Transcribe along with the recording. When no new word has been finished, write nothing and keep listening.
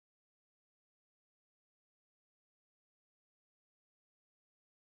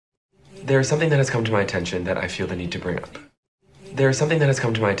There's something that has come to my attention that I feel the need to bring up. There's something that has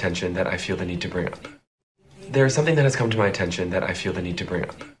come to my attention that I feel the need to bring up. There's something that has come to my attention that I feel the need to bring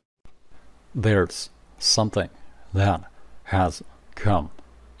up. There's something that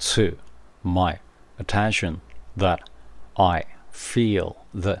has come to my attention that I feel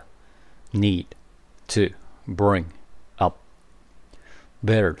the need to bring up.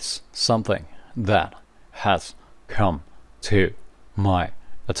 There's something that has come to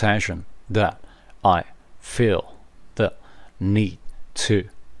my attention that I feel the need to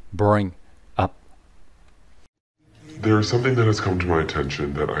bring up. There is something that has come to my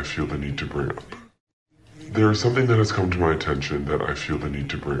attention that I feel the need to bring up. There is something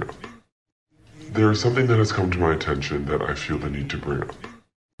that has come to my attention that I feel the need to bring up.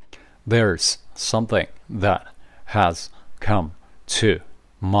 There is something that has come to my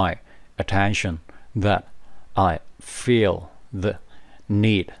attention that I feel the need to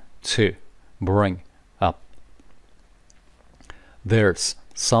bring up. There's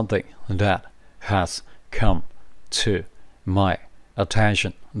something that has come to my attention that I feel the need to bring up. There's something that has come to my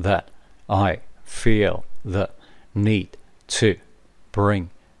attention that I feel the need to bring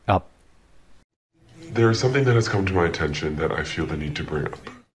up. There is something that has come to my attention that I feel the need to bring up.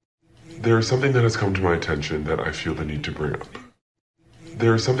 There is something that has come to my attention that I feel the need to bring up.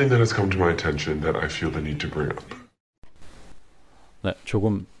 There is something that has come to my attention that I feel the need to bring up. 네,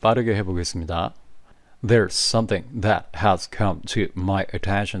 조금 빠르게 해보겠습니다. There's something that has come to my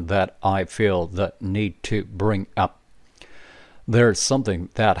attention that I feel the need to bring up. There's something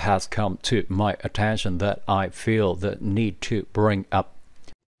that has come to my attention that I feel the need to bring up.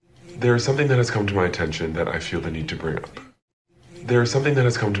 There is something that has come to my attention that I feel the need to bring up. There is something that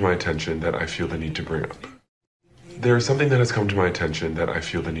has come to my attention that I feel the need to bring up. There is something that has come to my attention that I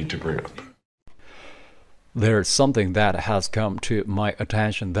feel the need to bring up. There's something that has come to my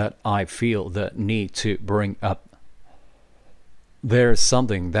attention that I feel the need to bring up. There's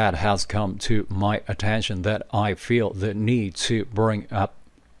something that has come to my attention that I feel the need to bring up.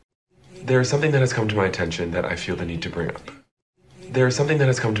 There is something that has come to my attention that I feel the need to bring up. There is something that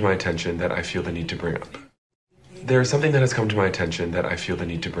has come to my attention that I feel the need to bring up. There is something that has come to my attention that I feel the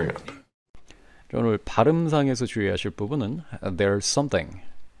need to bring up. 오늘 발음상에서 주의하실 부분은 there's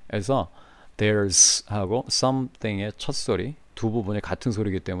something에서 there's 하고 something의 첫 소리 두 부분이 같은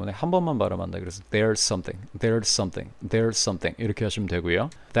소리이기 때문에 한 번만 발음한다. 그래서 there's something, there's something, there's something 이렇게 하시면 되고요.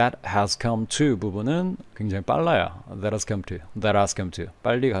 That has come to 부분은 굉장히 빨라요. That has come to, that has come to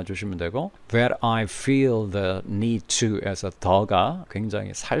빨리 가주시면 되고 That I feel the need to에서 더가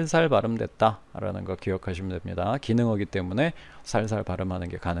굉장히 살살 발음됐다 라는 거 기억하시면 됩니다. 기능어기 때문에 살살 발음하는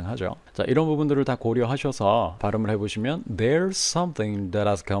게 가능하죠. 자, 이런 부분들을 다 고려하셔서 발음을 해보시면 There's something that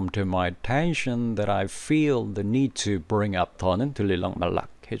has come to my attention that I feel the need to bring up. 더는 들릴락 말락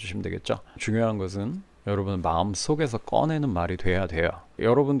해주시면 되겠죠. 중요한 것은 여러분 마음속에서 꺼내는 말이 돼야 돼요.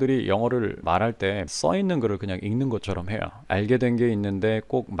 여러분들이 영어를 말할 때 써있는 글을 그냥 읽는 것처럼 해요. 알게 된 게 있는데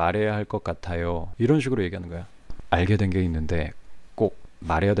꼭 말해야 할 것 같아요. 이런 식으로 얘기하는 거예요. 알게 된 게 있는데 꼭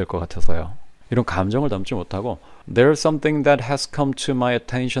말해야 될 것 같아서요. 이런 감정을 담지 못하고 There's something that has come to my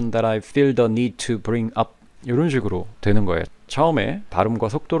attention that I feel the need to bring up. 이런 식으로 되는 거예요. 처음에 발음과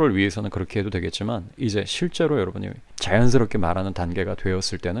속도를 위해서는 그렇게 해도 되겠지만 이제 실제로 여러분이 자연스럽게 말하는 단계가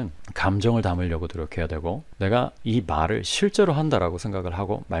되었을 때는 감정을 담으려고 노력해야 되고 내가 이 말을 실제로 한다라고 생각을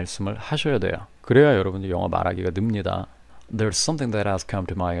하고 말씀을 하셔야 돼요. 그래야 여러분이 영어 말하기가 늡니다. There's something that has come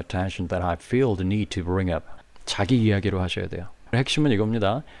to my attention that I feel the need to bring up. 자기 이야기로 하셔야 돼요. 핵심은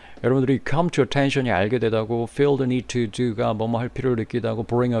이겁니다. 여러분들이 come to attention이 알게 되다고 feel the need to do가 뭐뭐 할 필요를 느끼다고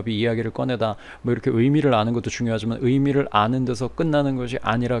bring up이 이야기를 꺼내다 뭐 이렇게 의미를 아는 것도 중요하지만 의미를 아는 데서 끝나는 것이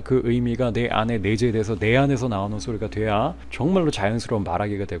아니라 그 의미가 내 안에 내재돼서 내 안에서 나오는 소리가 돼야 정말로 자연스러운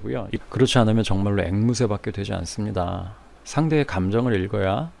말하기가 되고요. 그렇지 않으면 정말로 앵무새밖에 되지 않습니다. 상대의 감정을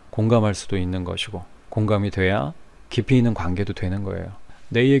읽어야 공감할 수도 있는 것이고 공감이 돼야 깊이 있는 관계도 되는 거예요.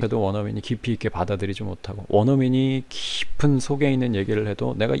 내 얘기도 원어민이 깊이 있게 받아들이지 못하고 원어민이 깊은 속에 있는 얘기를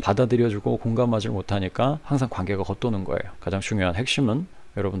해도 내가 받아들여주고 공감하지 못하니까 항상 관계가 겉도는 거예요. 가장 중요한 핵심은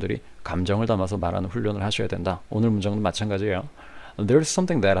여러분들이 감정을 담아서 말하는 훈련을 하셔야 된다. 오늘 문장도 마찬가지예요. There's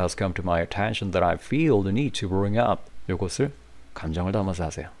something that has come to my attention that I feel the need to bring up. 이것을 감정을 담아서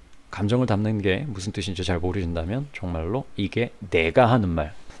하세요. 감정을 담는 게 무슨 뜻인지 잘 모르신다면 정말로 이게 내가 하는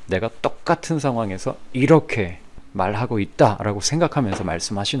말, 내가 똑같은 상황에서 이렇게 말하고 있다라고 생각하면서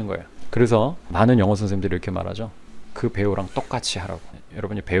말씀하시는 거예요. 그래서 많은 영어 선생님들이 이렇게 말하죠. 그 배우랑 똑같이 하라고.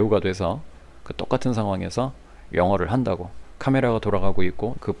 여러분이 배우가 돼서 그 똑같은 상황에서 영어를 한다고 카메라가 돌아가고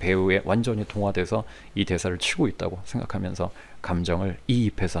있고 그 배우에 완전히 동화돼서 이 대사를 치고 있다고 생각하면서 감정을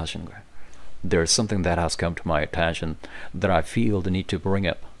이입해서 하시는 거예요. There's something that has come to my attention that I feel the need to bring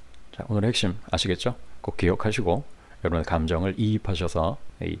up. 자, 오늘 핵심 아시겠죠? 꼭 기억하시고 여러분의 감정을 이입하셔서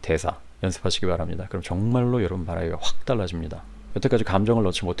이 대사 연습하시기 바랍니다. 그럼 정말로 여러분 말하기가 확 달라집니다. 여태까지 감정을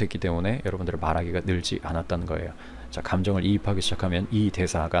넣지 못했기 때문에 여러분들의 말하기가 늘지 않았다는 거예요. 자, 감정을 이입하기 시작하면 이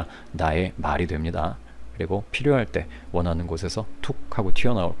대사가 나의 말이 됩니다. 그리고 필요할 때 원하는 곳에서 툭 하고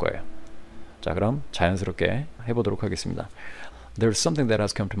튀어나올 거예요. 자, 그럼 자연스럽게 해보도록 하겠습니다. There's something that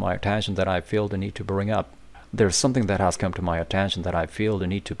has come to my attention that I feel the need to bring up. There's something that has come to my attention that I feel the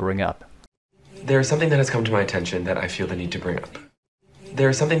need to bring up. There's something that has come to my attention that I feel the need to bring up.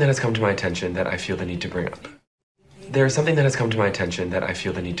 There's something that has come to my attention that I feel the need to bring up. There's something that has come to my attention that I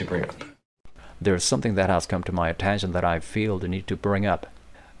feel the need to bring up. There's something that has come to my attention that I feel the need to bring up.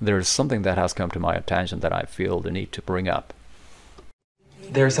 There's something that has come to my attention that I feel the need to bring up.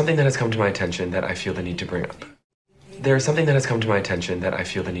 There's something that has come to my attention that I feel the need to bring up. There's something that has come to my attention that I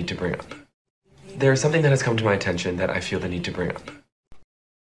feel the need to bring up. There's something that has come to my attention that I feel the need to bring up.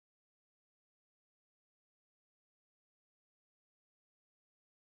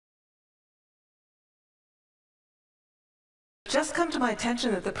 Just come to my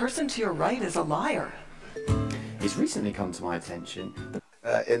attention that the person to your right is a liar. It's recently come to my attention.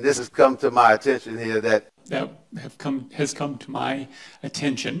 And this has come to my attention here that has come to my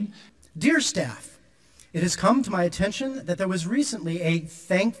attention. Dear staff, it has come to my attention that there was recently a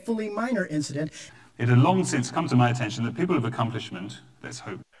thankfully minor incident. It had long since come to my attention that people of accomplishment, let's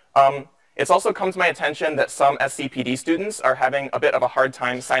hope. It's also come to my attention that some SCPD students are having a bit of a hard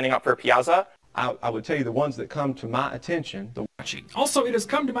time signing up for Piazza. I would tell you the ones that come to my attention. Also, it has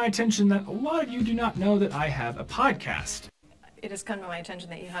come to my attention that a lot of you do not know that I have a podcast. It has come to my attention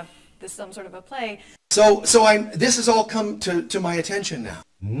that you have some sort of a play. This has all come to my attention now.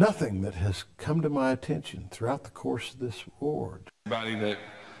 Nothing that has come to my attention throughout the course of this war. Everybody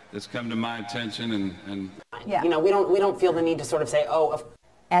that's come to my attention and yeah. You know, we don't feel the need to sort of say, oh.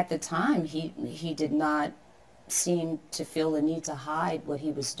 At the time, he did not seem to feel the need to hide what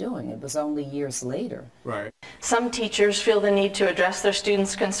he was doing. It was only years later. Right. Some teachers feel the need to address their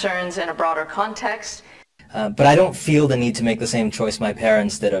students' concerns in a broader context. But I don't feel the need to make the same choice my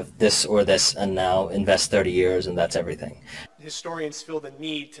parents did of this or this and now invest 30 years and that's everything. Historians feel the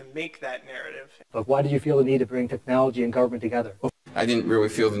need to make that narrative. But why did you feel the need to bring technology and government together? I didn't really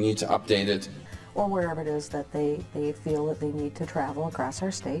feel the need to update it. Or wherever it is that they feel that they need to travel across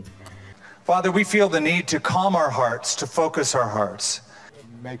our state. Father, we feel the need to calm our hearts, to focus our hearts.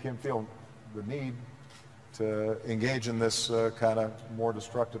 Make him feel the need to engage in this kind of more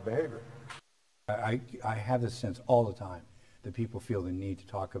destructive behavior. I have this sense all the time that people feel the need to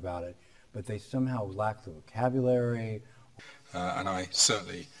talk about it, but they somehow lack the vocabulary. And I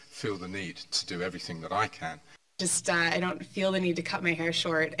certainly feel the need to do everything that I can. I don't feel the need to cut my hair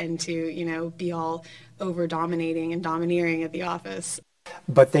short and to, be all over-dominating and domineering at the office.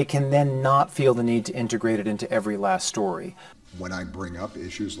 But they can then not feel the need to integrate it into every last story. When I bring up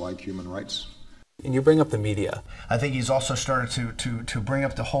issues like human rights. And you bring up the media. I think he's also started to bring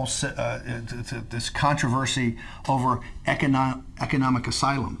up the whole this controversy over economic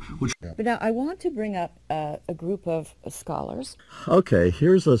asylum. But now I want to bring up a group of scholars. Okay,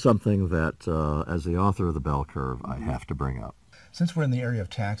 here's something that, as the author of the bell curve, I have to bring up. Since we're in the area of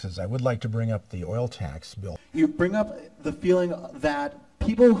taxes, I would like to bring up the oil tax bill. You bring up the feeling that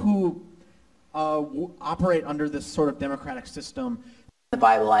people who operate under this sort of democratic system. The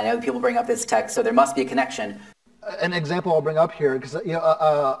Bible, I know people bring up this text, so there must be a connection. An example I'll bring up here, because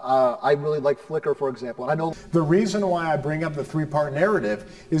I really like Flickr, for example, and I know the reason why I bring up the three-part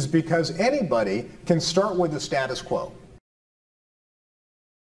narrative is because anybody can start with the status quo.